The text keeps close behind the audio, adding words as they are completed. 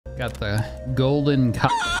Got the golden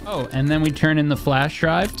oh, and then we turn in the flash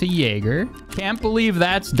drive to Jaeger. Can't believe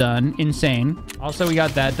that's done. Insane. Also, we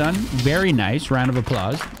got that done. Very nice. Round of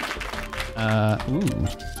applause. Ooh.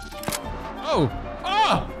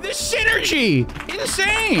 Oh, this synergy!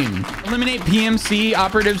 Insane! Eliminate PMC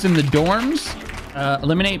operatives in the dorms.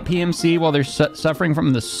 Eliminate PMC while they're suffering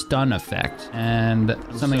from the stun effect. And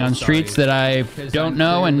something on streets that I don't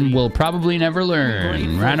know and will probably never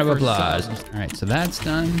learn. Round of applause. All right, so that's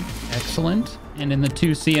done. Excellent. And in the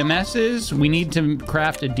 2 CMSs, we need to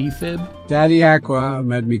craft a defib. Daddy Aqua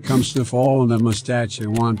made me come sniff all on that mustache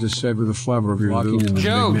and wanted to savor the flavor of your walking in the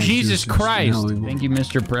Joe, big man Jesus juices. Christ. Thank you,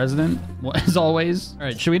 Mr. President. Well, as always. All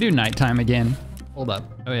right, should we do nighttime again? Hold up.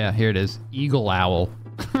 Oh yeah, here it is. Eagle Owl.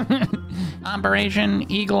 Operation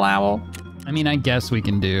Eagle Owl. I mean, I guess we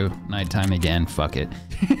can do nighttime again. Fuck it.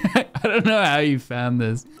 I don't know how you found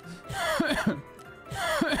this.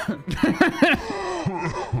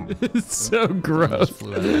 It's so gross.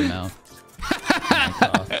 Flew out of my mouth.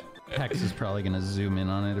 Hex is probably gonna zoom in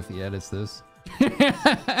on it if he edits this.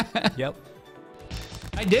 Yep.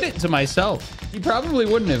 I did it to myself. He probably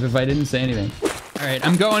wouldn't have if I didn't say anything. All right,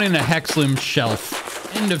 I'm going in a Hexloom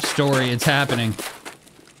shelf. End of story. It's happening.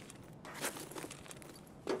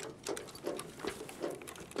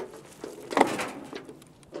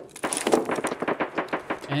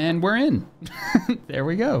 And we're in. There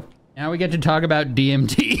we go. Now we get to talk about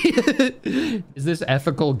DMT. Is this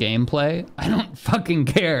ethical gameplay? I don't fucking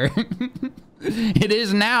care. It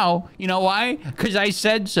is now. You know why? Because I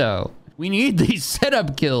said so. We need these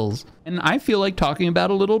setup kills. And I feel like talking about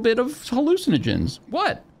a little bit of hallucinogens.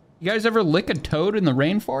 What? You guys ever lick a toad in the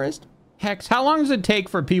rainforest? Hex, how long does it take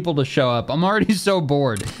for people to show up? I'm already so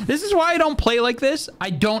bored. This is why I don't play like this. I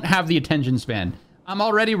don't have the attention span. I'm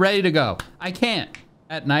already ready to go. I can't.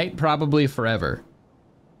 At night, probably forever.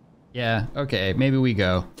 Yeah, okay, maybe we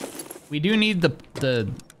go. We do need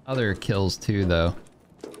the other kills too, though.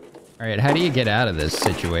 All right, how do you get out of this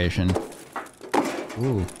situation?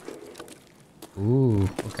 Ooh. Ooh,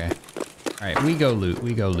 okay. All right, we go loot,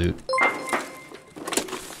 we go loot.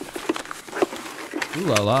 Ooh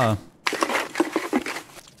la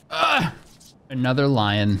la. Another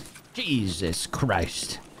lion. Jesus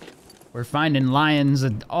Christ. We're finding lions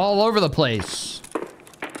all over the place.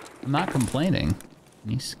 I'm not complaining.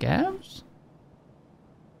 Any scabs?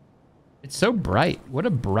 It's so bright. What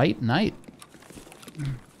a bright night.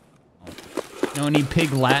 Know any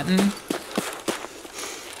pig Latin?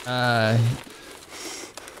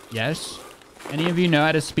 Yes. Any of you know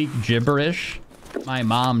how to speak gibberish? My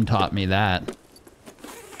mom taught me that.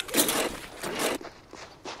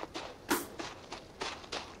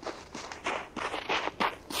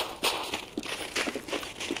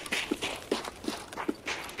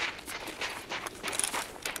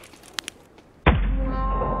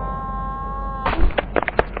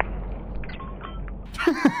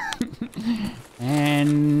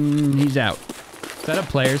 And he's out. Is that a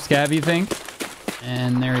player scab, you think?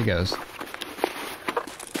 And there he goes.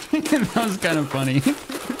 That was kind of funny.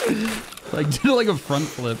 Like, did like a front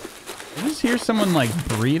flip. I just hear someone like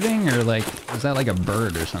breathing, or like, is that like a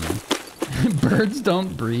bird or something? Birds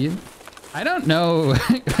don't breathe. I don't know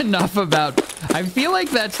enough about, I feel like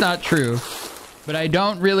that's not true, but I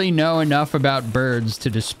don't really know enough about birds to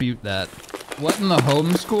dispute that. What in the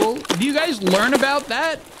homeschool? Do you guys learn about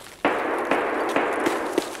that?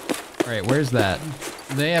 All right, where's that?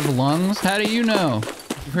 Do they have lungs? How do you know?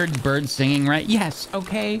 You've heard birds singing, right? Yes,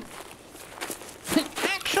 okay.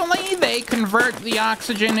 Actually, they convert the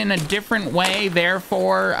oxygen in a different way,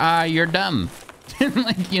 therefore, you're dumb.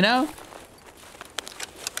 Like, you know?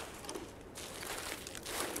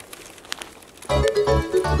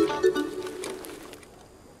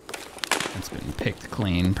 It's been picked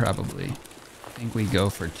clean, probably. I think we go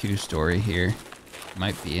for 2-story here.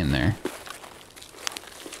 Might be in there.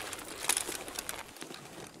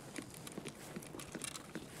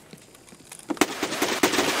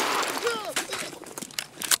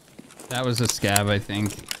 That was a scab, I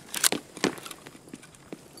think.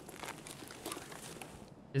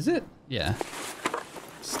 Is it? Yeah.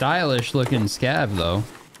 Stylish looking scab, though.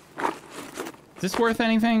 Is this worth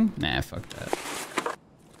anything? Nah, fuck that.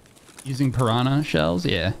 Using piranha shells?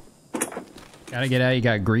 Yeah. Gotta get out, you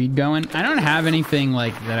got greed going. I don't have anything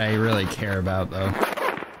like that I really care about, though.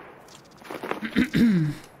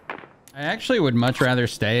 I actually would much rather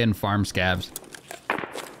stay and farm scabs.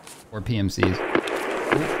 Or PMCs.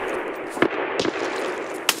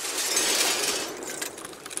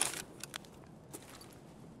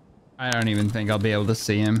 I don't even think I'll be able to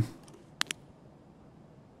see him.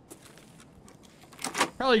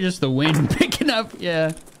 Probably just the wind picking up. Yeah.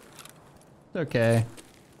 It's okay.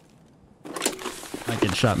 Might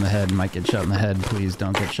get shot in the head. Might get shot in the head. Please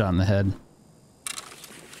don't get shot in the head.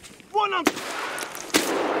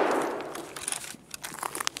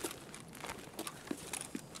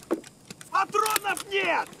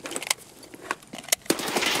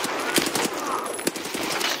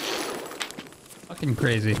 Fucking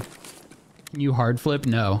crazy. Can you hard flip?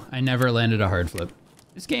 No, I never landed a hard flip.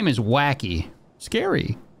 This game is wacky.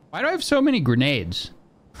 Scary. Why do I have so many grenades?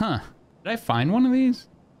 Huh. Did I find one of these?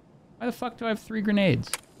 Why the fuck do I have 3 grenades?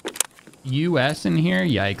 US in here?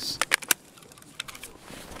 Yikes.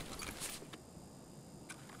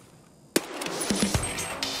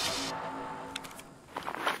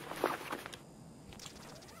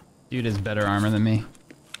 Dude has better armor than me.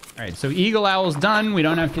 All right, so Eagle Owl's done. We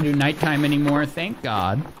don't have to do nighttime anymore. Thank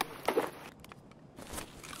God.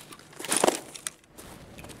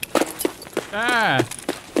 Ah,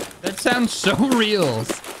 that sounds so real.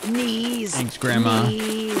 Knees. Thanks, Grandma.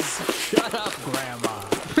 Knees. Shut up, Grandma.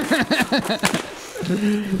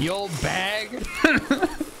 You old bag.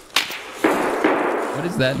 What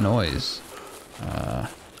is that noise?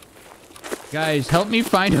 Guys, help me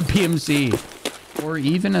find a PMC. Or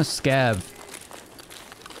even a scav.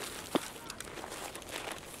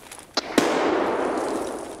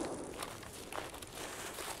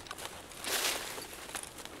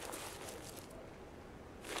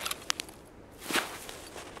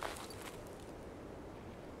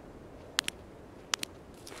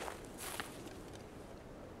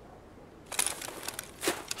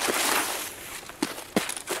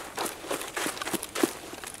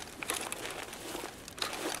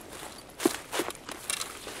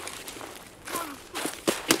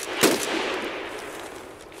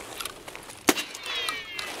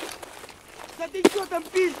 Да ты что там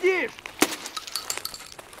пиздишь?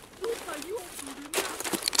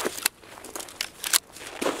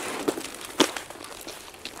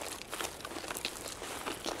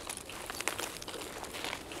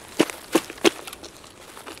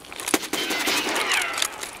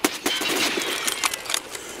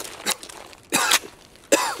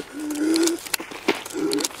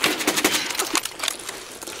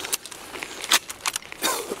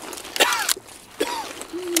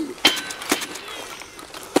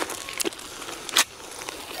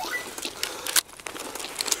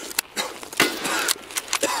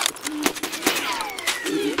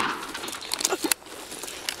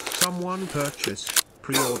 Someone purchase,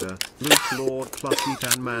 pre-order, Loot Lord plus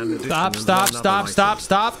Etan Man edition. Stop, and stop, one stop, other stop, item.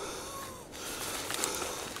 stop.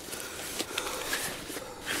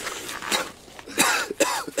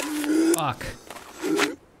 Fuck.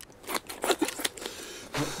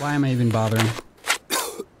 Why am I even bothering?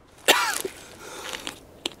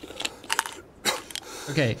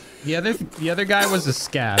 Okay, the other guy was a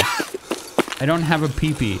scav. I don't have a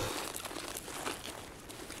PP.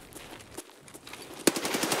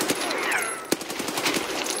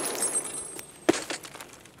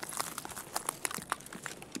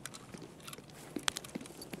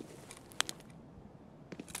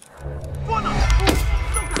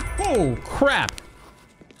 Oh, crap.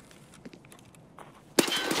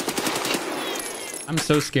 I'm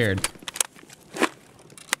so scared.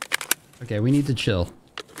 Okay, we need to chill.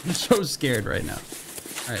 I'm so scared right now.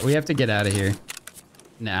 All right, we have to get out of here.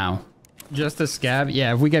 Now. Just a scav?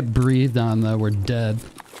 Yeah, if we get breathed on, though, we're dead.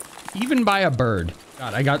 Even by a bird.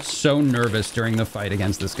 God, I got so nervous during the fight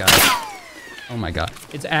against this guy. Oh my god.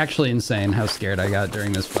 It's actually insane how scared I got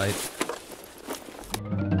during this fight.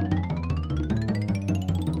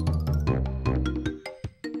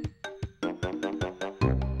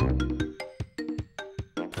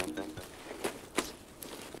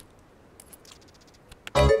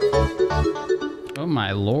 Oh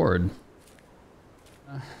my lord.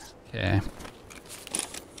 Okay.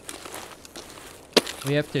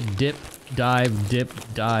 We have to dip, dive, dip,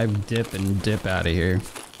 dive, dip, and dip out of here.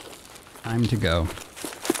 Time to go.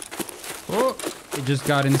 Oh, it just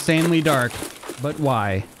got insanely dark. But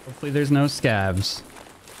why? Hopefully there's no scavs.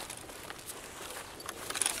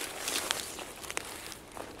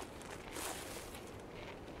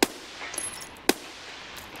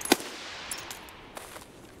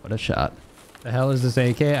 What a shot. The hell is this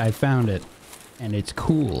AK? I found it. And it's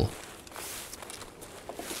cool.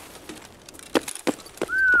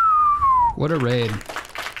 What a raid.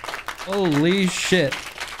 Holy shit.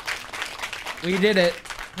 We did it.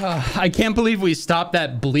 I can't believe we stopped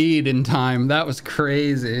that bleed in time. That was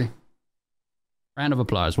crazy. Round of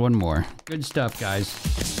applause. One more. Good stuff, guys.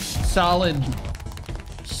 Solid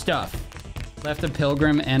stuff. Left a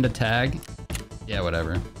pilgrim and a tag. Yeah,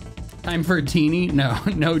 whatever. Time for a teeny? No,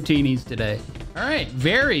 no teenies today. All right,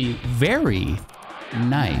 very, very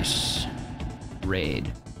nice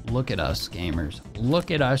raid. Look at us, gamers.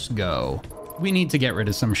 Look at us go. We need to get rid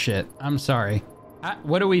of some shit. I'm sorry.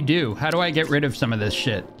 What do we do? How do I get rid of some of this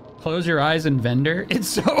shit? Close your eyes and vendor? It's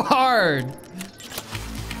so hard.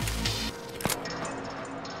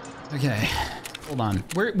 Okay, hold on.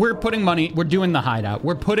 We're putting money, we're doing the hideout.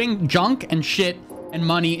 We're putting junk and shit and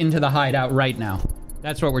money into the hideout right now.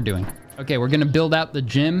 That's what we're doing. Okay, we're gonna build out the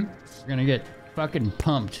gym. We're gonna get fucking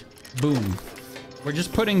pumped. Boom. We're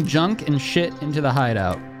just putting junk and shit into the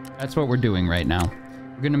hideout. That's what we're doing right now.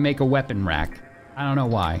 We're gonna make a weapon rack. I don't know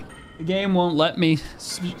why. The game won't let me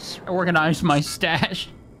organize my stash.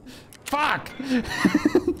 Fuck!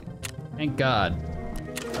 Thank God.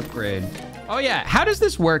 Upgrade. Oh yeah, how does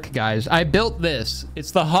this work, guys? I built this.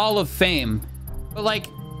 It's the Hall of Fame. But like,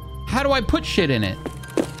 how do I put shit in it?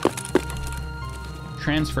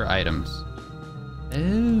 Transfer items.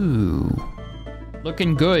 Ooh.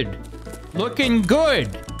 Looking good. Looking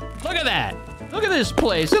good. Look at that. Look at this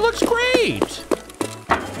place. It looks great.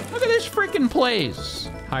 Look at this freaking place.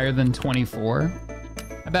 Higher than 24.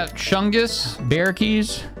 How about Chungus, Bear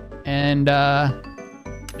Keys, and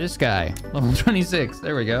this guy. Level 26.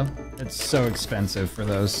 There we go. That's so expensive for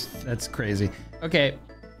those. That's crazy. Okay,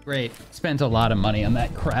 great. Spent a lot of money on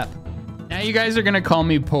that crap. Now you guys are gonna call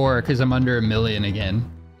me poor because I'm under 1 million again.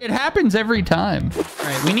 It happens every time. All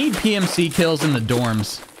right, we need PMC kills in the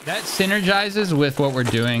dorms. That synergizes with what we're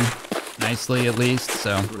doing nicely, at least.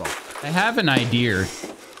 So I have an idea.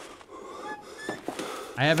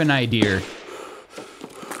 I have an idea.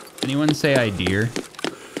 Anyone say idea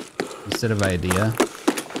instead of idea?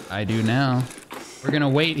 I do now. We're gonna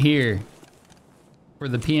wait here for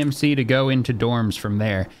the PMC to go into dorms from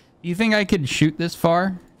there. Do you think I could shoot this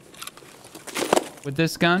far with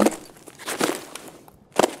this gun?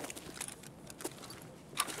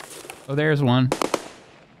 Oh, there's one.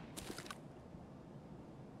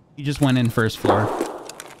 He just went in first floor.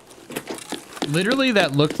 Literally,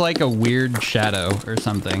 that looked like a weird shadow or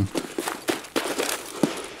something.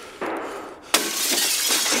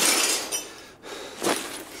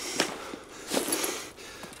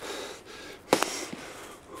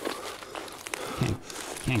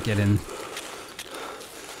 Can't get in.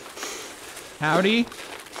 Howdy.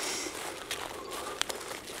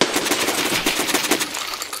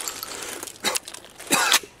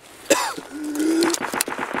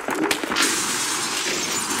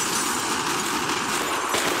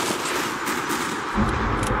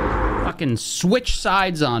 Fucking switch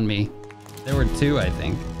sides on me. There were two, I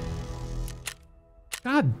think.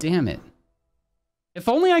 God damn it. If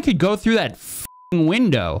only I could go through that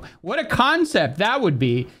window. What a concept that would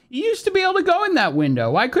be. You used to be able to go in that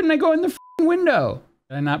window. Why couldn't I go in the window?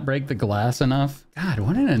 Did I not break the glass enough? God,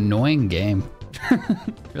 what an annoying game.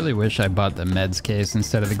 Really wish I bought the meds case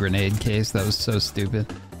instead of the grenade case. That was so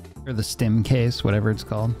stupid. Or the stim case, whatever it's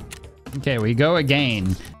called. Okay, we go again.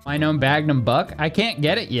 Minome Magnum Buck. I can't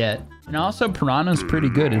get it yet. And also, Piranha's pretty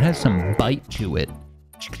good. It has some bite to it.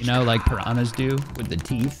 You know, like piranhas do with the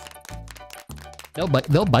teeth. They'll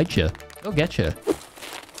bite you. They'll get you.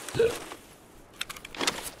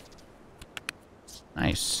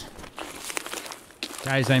 Nice.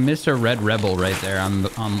 Guys, I missed a red rebel right there.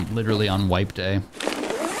 I'm literally on wipe day.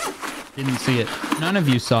 Didn't see it. None of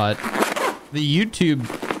you saw it. The YouTube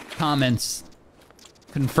comments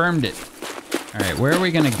confirmed it. All right, where are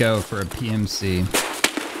we gonna go for a PMC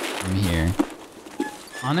from here?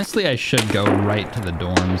 Honestly, I should go right to the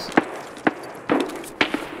dorms.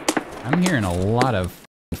 I'm hearing a lot of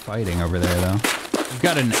fighting over there, though. We've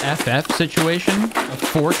got an FF situation, a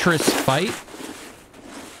fortress fight.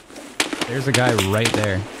 There's a guy right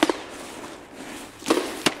there.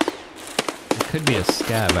 It could be a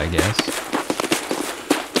scab, I guess.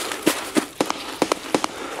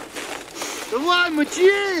 Давай, мочи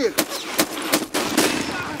их!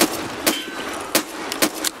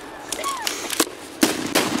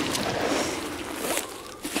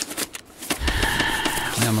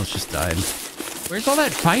 I almost just died. Where's all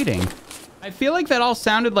that fighting? I feel like that all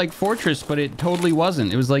sounded like Fortress, but it totally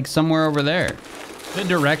wasn't. It was like somewhere over there. The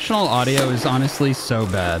directional audio is honestly so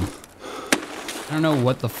bad. I don't know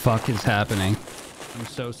what the fuck is happening. I'm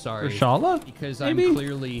so sorry. Reshala? Because Maybe? I'm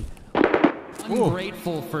clearly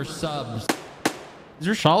ungrateful for subs. Is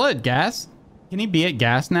Reshala at gas? Can he be at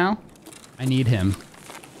gas now? I need him.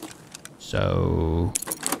 So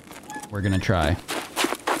we're gonna try.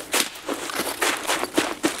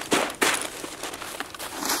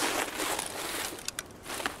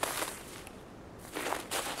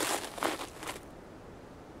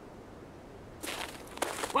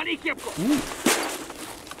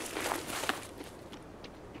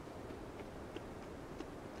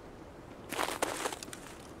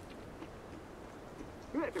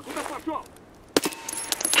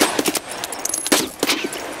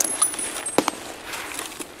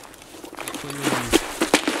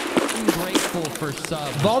 Grateful for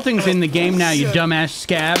subs. Vaulting's in the game now, you dumbass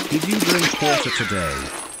scab. Did you drink water today?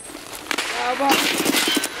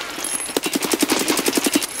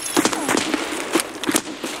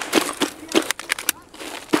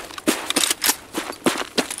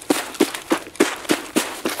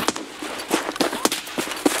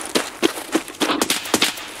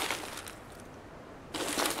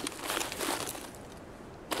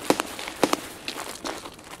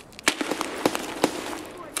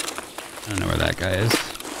 I don't know where that guy is.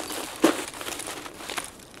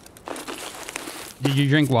 Did you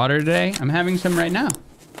drink water today? I'm having some right now.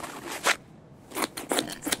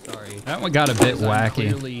 Sorry. That one got a bit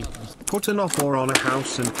wacky. Put an offer on a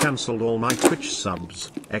house and cancelled all my Twitch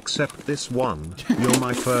subs, except this one. You're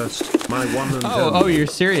my first, my one and only. Oh, you're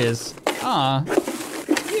serious? Aw.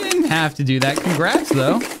 You didn't have to do that. Congrats,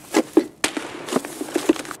 though.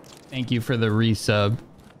 Thank you for the resub.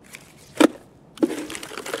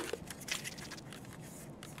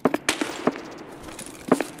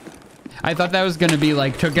 I thought that was gonna be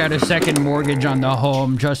like, took out a second mortgage on the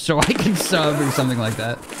home just so I can sub or something like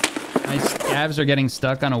that. My scabs are getting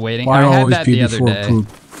stuck on a waiting. I had that the other day. Poop.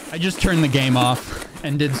 I just turned the game off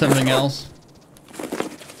and did something else.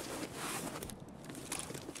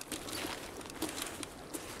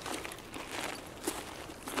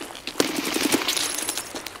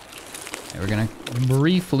 Okay, we're gonna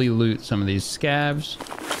briefly loot some of these scabs.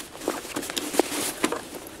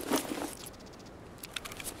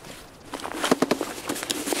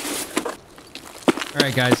 All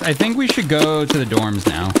right, guys, I think we should go to the dorms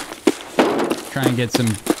now. Try and get some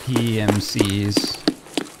PMCs.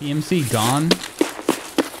 PMC gone?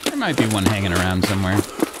 There might be one hanging around somewhere.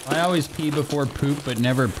 I always pee before poop, but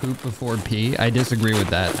never poop before pee. I disagree with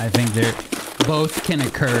that. I think both can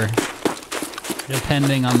occur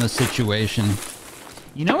depending on the situation.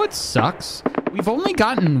 You know what sucks? We've only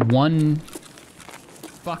gotten one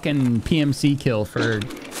fucking PMC kill for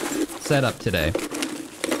setup today.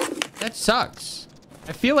 That sucks.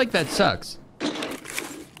 I feel like that sucks.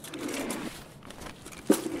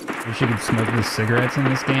 Wish you could smoke the cigarettes in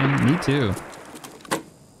this game. Me too.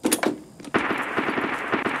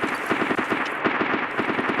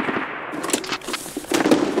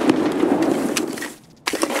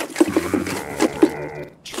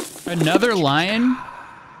 Another lion?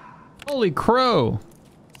 Holy crow.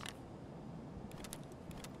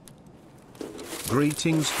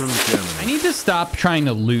 Greetings from Germany. I need to stop trying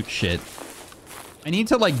to loot shit. I need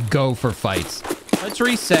to, like, go for fights. Let's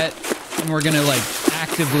reset, and we're gonna, like,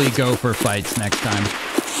 actively go for fights next time.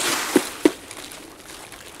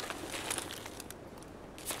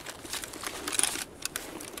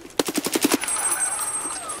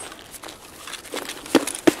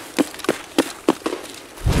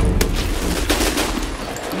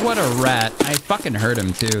 What a rat. I fucking heard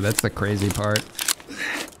him, too. That's the crazy part.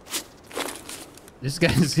 This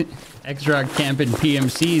guy's extra camping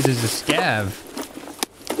PMCs is a scav.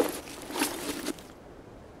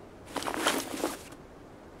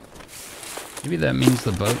 Maybe that means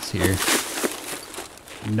the boat's here.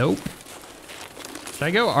 Nope. Should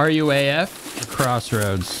I go RUAF or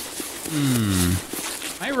Crossroads?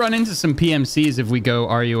 Might run into some PMCs if we go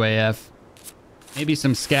RUAF. Maybe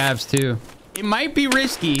some scavs too. It might be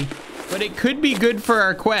risky, but it could be good for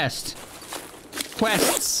our quest.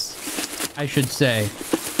 Quests, I should say.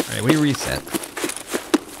 All right, we reset.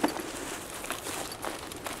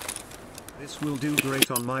 This will do great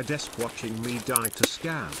on my desk watching me die to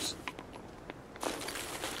scavs.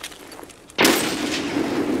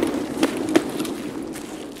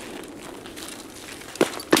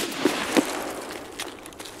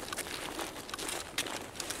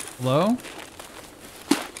 Hello?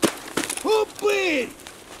 Oh, please!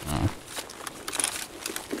 Oh.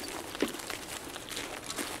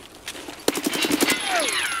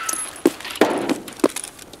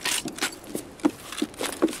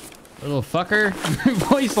 Little fucker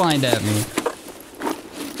voice lined at me.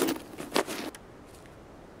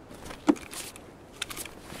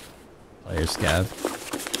 Player scav.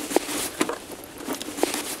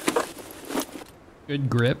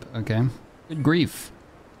 Good grip. Okay. Good grief.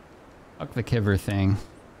 Fuck the kiver thing.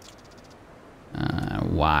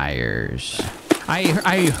 Wires.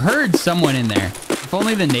 I heard someone in there. If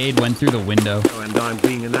only the nade went through the window. And I'm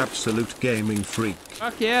being an absolute gaming freak.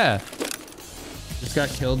 Fuck yeah. Just got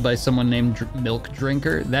killed by someone named Milk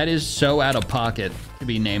Drinker. That is so out of pocket to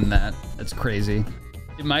be named that. That's crazy.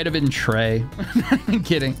 It might have been Trey. I'm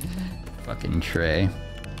kidding. Fucking Trey.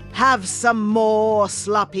 Have some more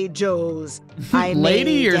sloppy joes. I Lady,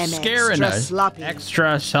 made you're them scaring extra us. sloppy.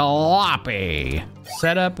 Extra sloppy.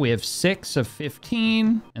 Setup, we have 6 of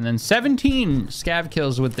 15, and then 17 scav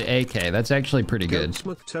kills with the AK. That's actually pretty good.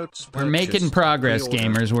 We're making progress,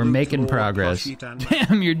 gamers. We're making progress.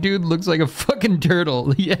 Damn, your dude looks like a fucking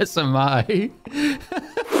turtle. Yes, am I. Alright.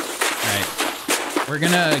 We're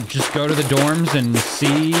gonna just go to the dorms and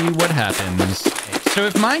see what happens. So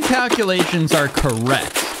if my calculations are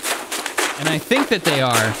correct, and I think that they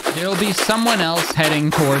are, there'll be someone else heading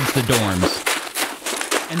towards the dorms.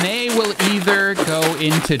 And they will either go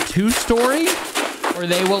into 2-story, or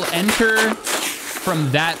they will enter from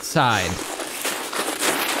that side.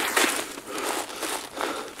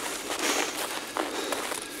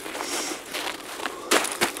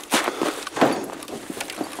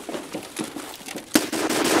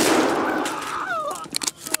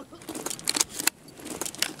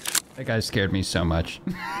 That guy scared me so much,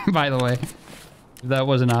 by the way. If that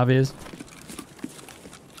wasn't obvious.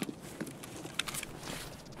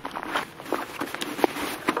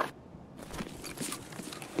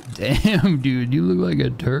 Damn, dude, you look like a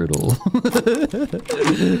turtle.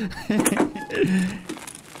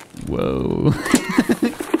 Whoa.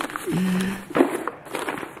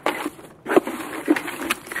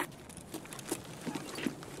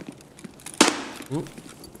 Ooh.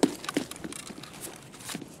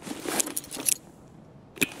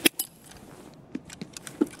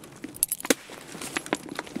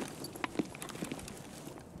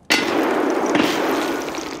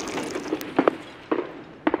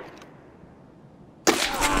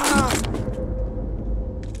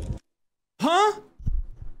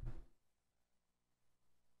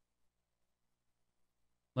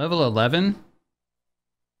 Level 11?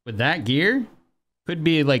 With that gear? Could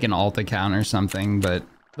be like an alt account or something, but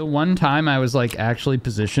the one time I was like actually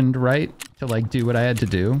positioned right to like do what I had to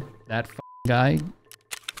do, that guy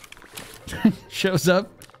shows up.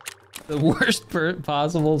 The worst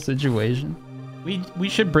possible situation. We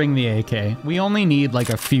should bring the AK. We only need like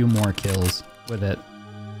a few more kills with it.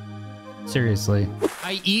 Seriously.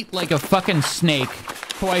 I eat like a fucking snake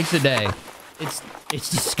twice a day. It's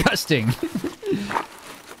disgusting.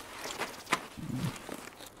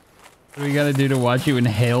 What do we gotta do to watch you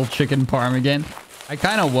inhale chicken parm again? I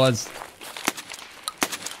kinda was.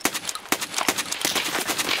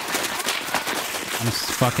 I'm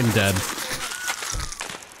fucking dead.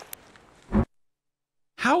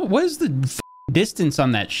 What is the distance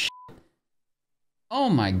on that shit? Oh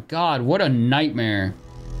my god, what a nightmare.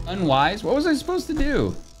 Unwise? What was I supposed to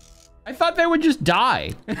do? I thought they would just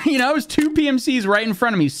die. You know, it was 2 PMCs right in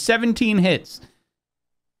front of me, 17 hits.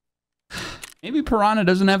 Maybe Piranha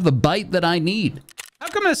doesn't have the bite that I need. How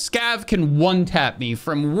come a scav can one-tap me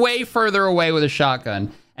from way further away with a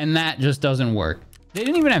shotgun, and that just doesn't work? They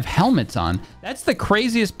didn't even have helmets on. That's the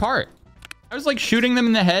craziest part. I was like shooting them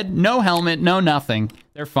in the head, no helmet, no nothing.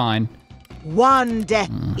 They're fine. 1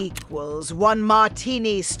 death equals 1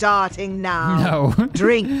 martini starting now. No.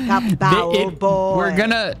 Drink up, bowel boy.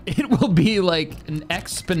 It will be like an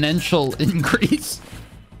exponential increase.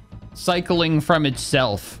 Cycling from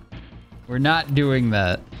itself. We're not doing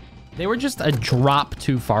that. They were just a drop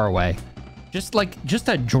too far away. Just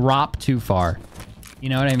a drop too far. You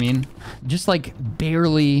know what I mean? Just like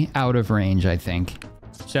barely out of range, I think.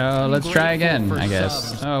 So let's try again, I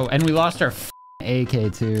guess. Oh, and we lost our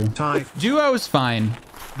AK too. Duo's fine.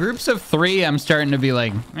 Groups of 3, I'm starting to be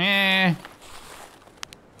like, eh.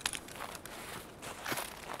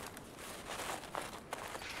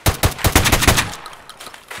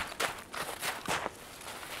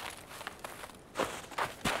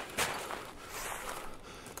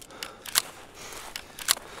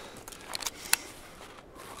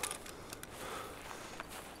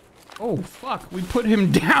 Oh, fuck. We put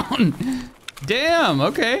him down. Damn,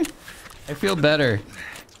 okay. I feel better.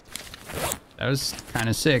 That was kind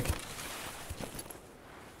of sick.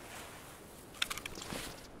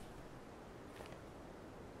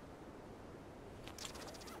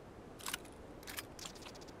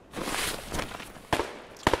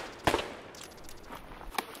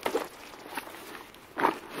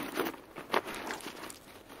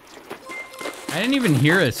 I didn't even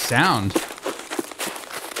hear a sound.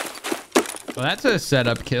 Well, that's a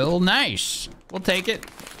setup kill. Nice. We'll take it.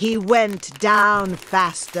 He went down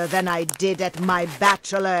faster than I did at my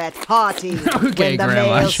bachelorette party. Okay, when the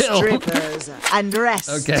Grandma, male chill. strippers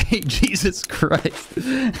undressed. Okay, Jesus Christ.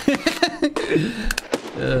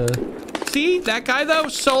 See, that guy though,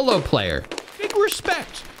 solo player. Big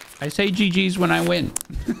respect. I say GG's when I win.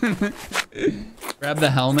 Grab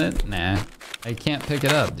the helmet? Nah, I can't pick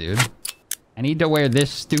it up, dude. I need to wear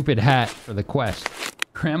this stupid hat for the quest.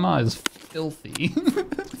 Grandma is filthy.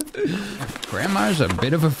 Grandma's a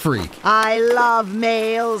bit of a freak. I love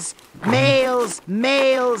males. Males,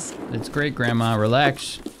 males. It's great, Grandma.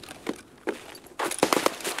 Relax.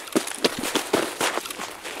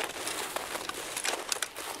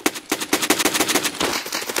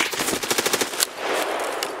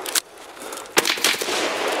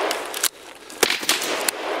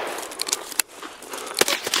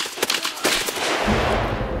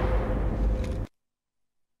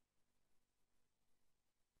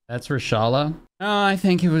 That's Rashala. Oh, I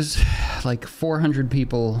think it was like 400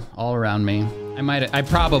 people all around me. I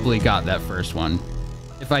probably got that first one.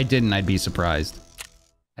 If I didn't, I'd be surprised.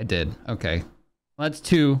 I did. Okay. Well, that's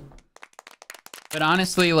 2. But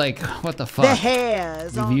honestly, like, what the fuck? The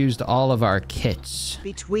hairs We've used all of our kits.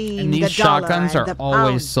 between And these the dollar shotguns and are the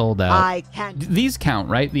always pound. sold out. I can't. These count,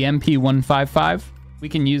 right? The MP155? We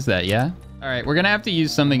can use that, yeah? All right, we're gonna have to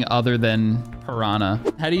use something other than Piranha.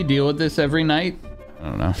 How do you deal with this every night? I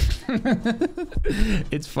don't know.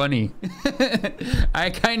 It's funny. I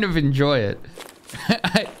kind of enjoy it.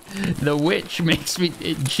 The witch makes me,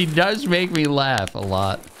 she does make me laugh a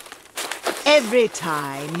lot. Every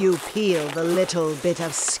time you peel the little bit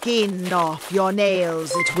of skin off your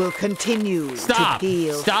nails, it will continue to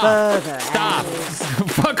peel further. Stop!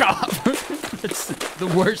 Fuck off! That's the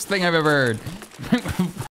worst thing I've ever heard.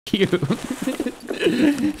 Fuck you.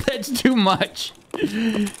 That's too much.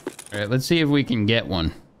 All right, let's see if we can get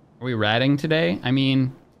one. Are we ratting today? I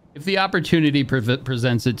mean, if the opportunity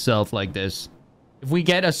presents itself like this, if we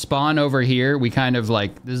get a spawn over here, we kind of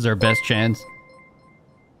like, this is our best chance.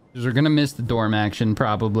 Because we're gonna miss the dorm action,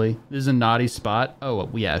 probably. This is a naughty spot. Oh,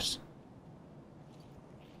 yes.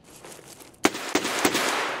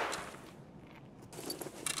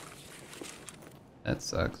 That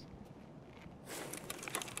sucks.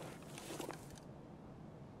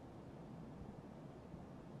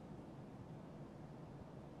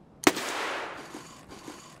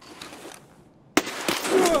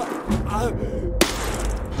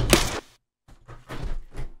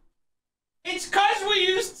 It's cause we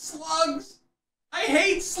used slugs. I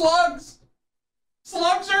hate slugs.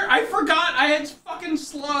 Slugs are, I forgot I had fucking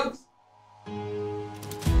slugs.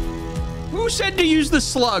 Who said to use the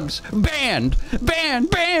slugs? Banned,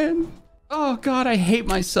 banned, banned. Oh God, I hate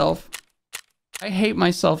myself. I hate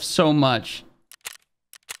myself so much.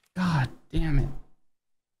 God damn it.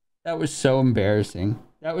 That was so embarrassing.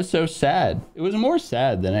 That was so sad. It was more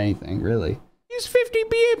sad than anything, really. Use 50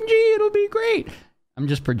 BMG, it'll be great. I'm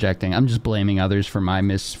just projecting. I'm just blaming others for my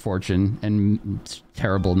misfortune and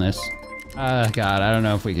terribleness. God, I don't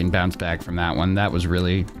know if we can bounce back from that one. That was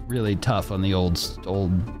really, really tough on the old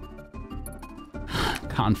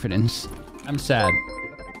confidence. I'm sad.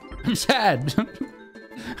 I'm sad.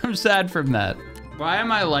 I'm sad from that. Why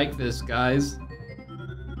am I like this, guys?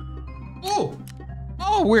 Oh!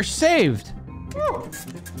 Oh, we're saved! Woo.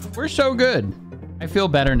 We're so good. I feel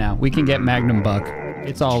better now. We can get Magnum Buck.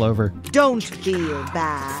 It's all over. Don't feel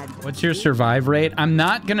bad. What's your survive rate? I'm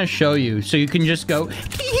not gonna show you, so you can just go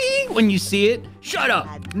hee when you see it. Shut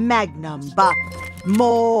up! Magnum Buck.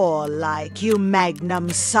 More like you Magnum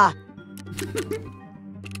suck.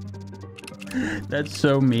 That's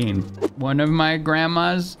so mean. One of my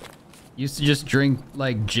grandmas used to just drink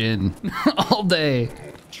like gin all day.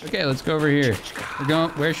 Okay, let's go over here. We're going,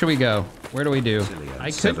 where should we go? Where do we do? I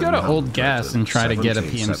could go to Old Gas and try to get a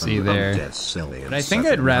PMC there. But I think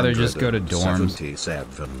I'd rather just go to dorms.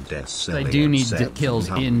 I do need kills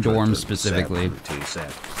in dorms specifically.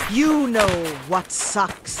 You know what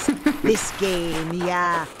sucks. This game,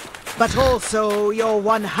 yeah. But also your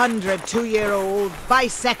 102-year-old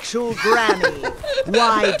bisexual granny.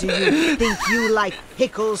 Why do you think you like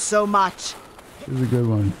pickles so much? This is a good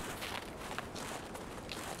one.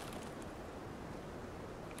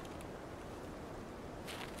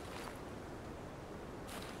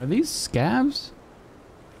 Are these scavs?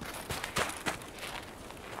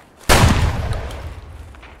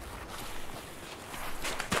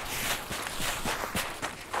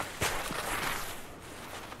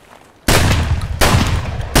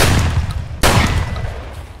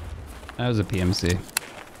 That was a PMC.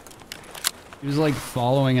 He was like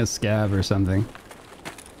following a scav or something.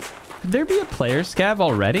 Could there be a player scav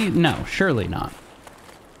already? No, surely not.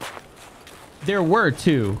 There were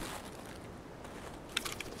two.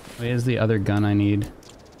 Where's the other gun I need?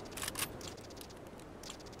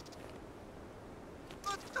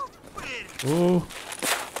 Ooh.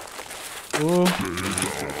 Ooh.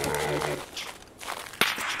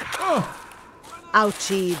 Oh.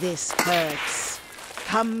 Ouchie, this hurts.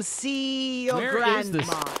 Come see your Where is this?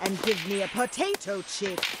 grandma and give me a potato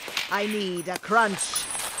chip. I need a crunch.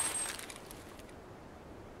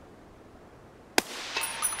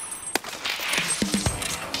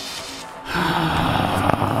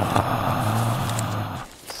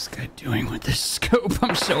 this scope.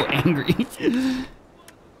 I'm so angry.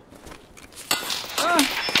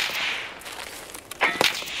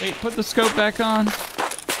 Wait, put the scope back on.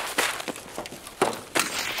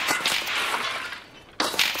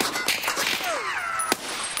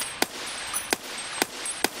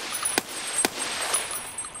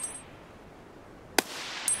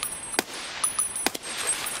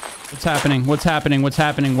 What's happening? What's happening? What's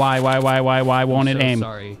happening? Why won't it aim?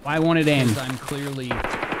 Sorry. Why won't it aim? I'm clearly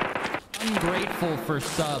ungrateful for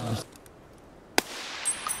subs.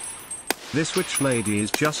 This witch lady is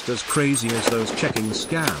just as crazy as those checking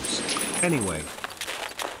scavs. Anyway.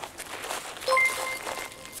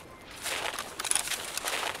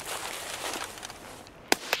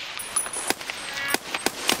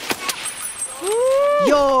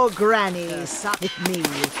 Your granny sucked with me.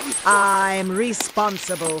 I'm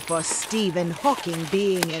responsible for Stephen Hawking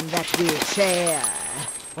being in that wheelchair.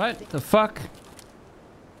 What the fuck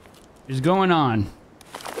is going on?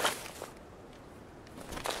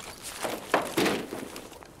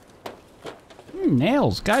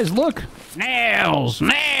 Nails, guys, look. Nails,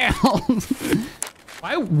 nails.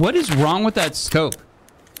 Why? What is wrong with that scope?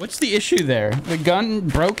 What's the issue there? The gun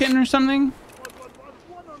broken or something?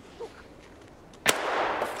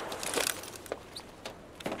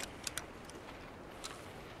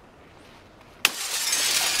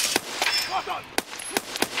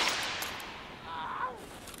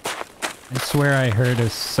 I swear I heard a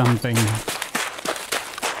something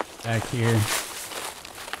back here.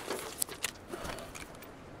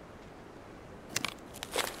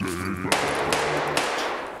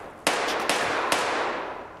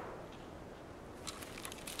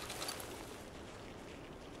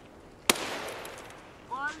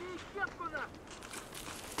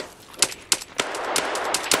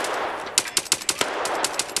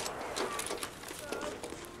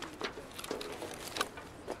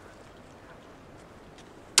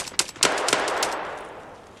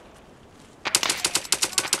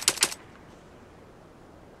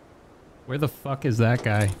 Where the fuck is that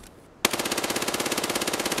guy?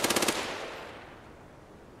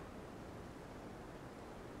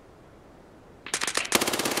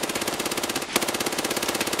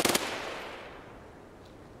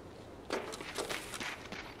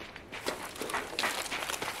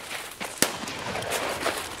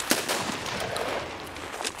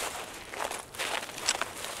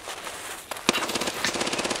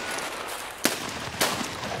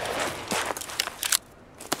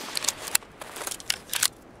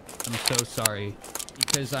 I'm so sorry.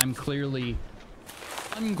 Because I'm clearly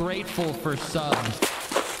ungrateful for subs.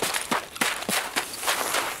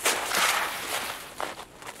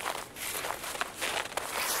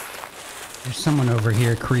 There's someone over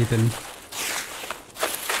here creeping.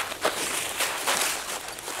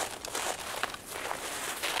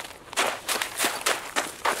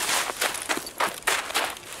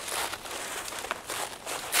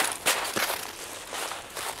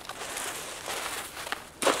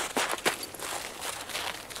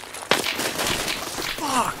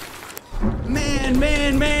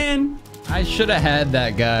 Man. I should have had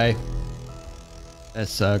that guy. That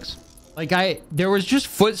sucks. Like there was just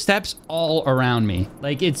footsteps all around me.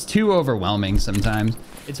 Like it's too overwhelming sometimes.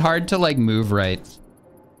 It's hard to like move right,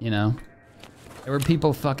 you know? There were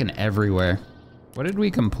people fucking everywhere. What did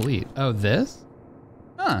we complete? Oh, this?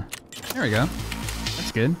 Huh, there we go.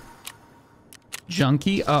 That's good.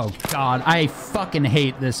 Junkie? Oh God, I fucking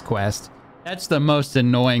hate this quest. That's the most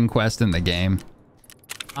annoying quest in the game.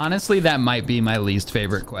 Honestly, that might be my least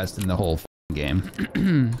favorite quest in the whole game.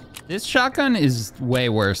 This shotgun is way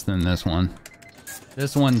worse than this one.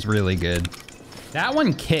 This one's really good. That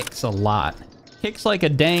one kicks a lot. Kicks like a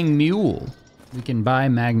dang mule. We can buy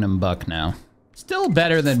Magnum Buck now. Still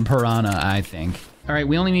better than Piranha, I think. All right,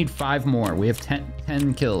 we only need 5 more. We have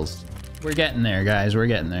 10 kills. We're getting there, guys. We're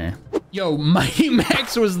getting there. Yo, Mighty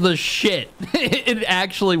Max was the shit. It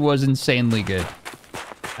actually was insanely good.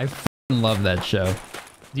 I f***ing love that show.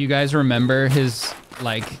 Do you guys remember his,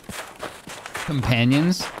 like,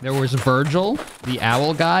 companions? There was Virgil, the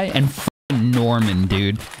owl guy, and f***ing Norman,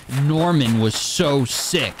 dude. Norman was so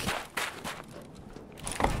sick.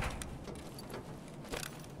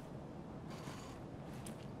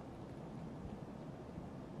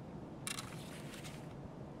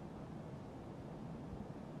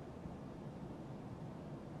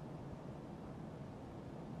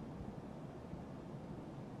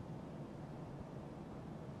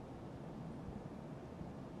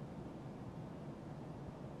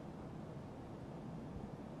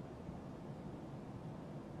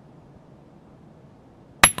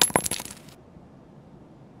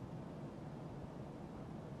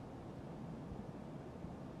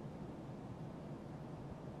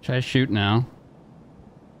 Should I shoot now?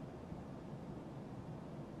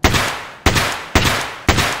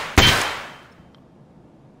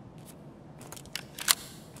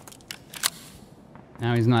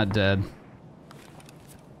 Now he's not dead.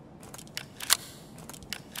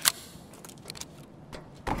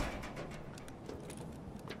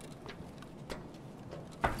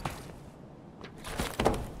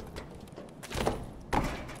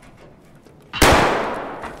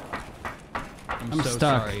 I'm so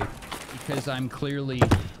stuck. sorry. Because I'm clearly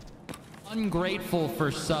ungrateful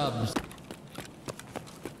for subs.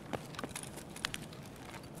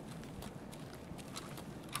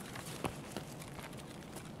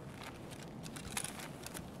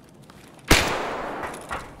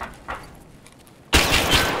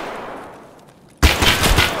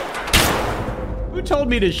 Who told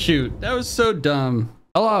me to shoot? That was so dumb.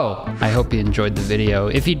 Hello. I hope you enjoyed the video.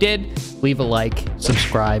 If you did, leave a like,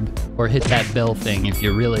 subscribe, or hit that bell thing if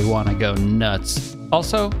you really want to go nuts.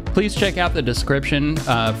 Also, please check out the description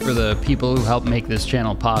for the people who help make this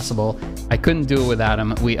channel possible. I couldn't do it without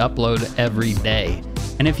them. We upload every day.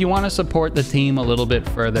 And if you want to support the team a little bit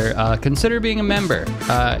further, consider being a member.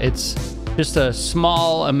 It's just a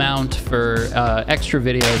small amount for extra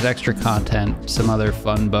videos, extra content, some other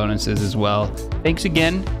fun bonuses as well. Thanks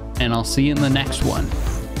again, and I'll see you in the next one.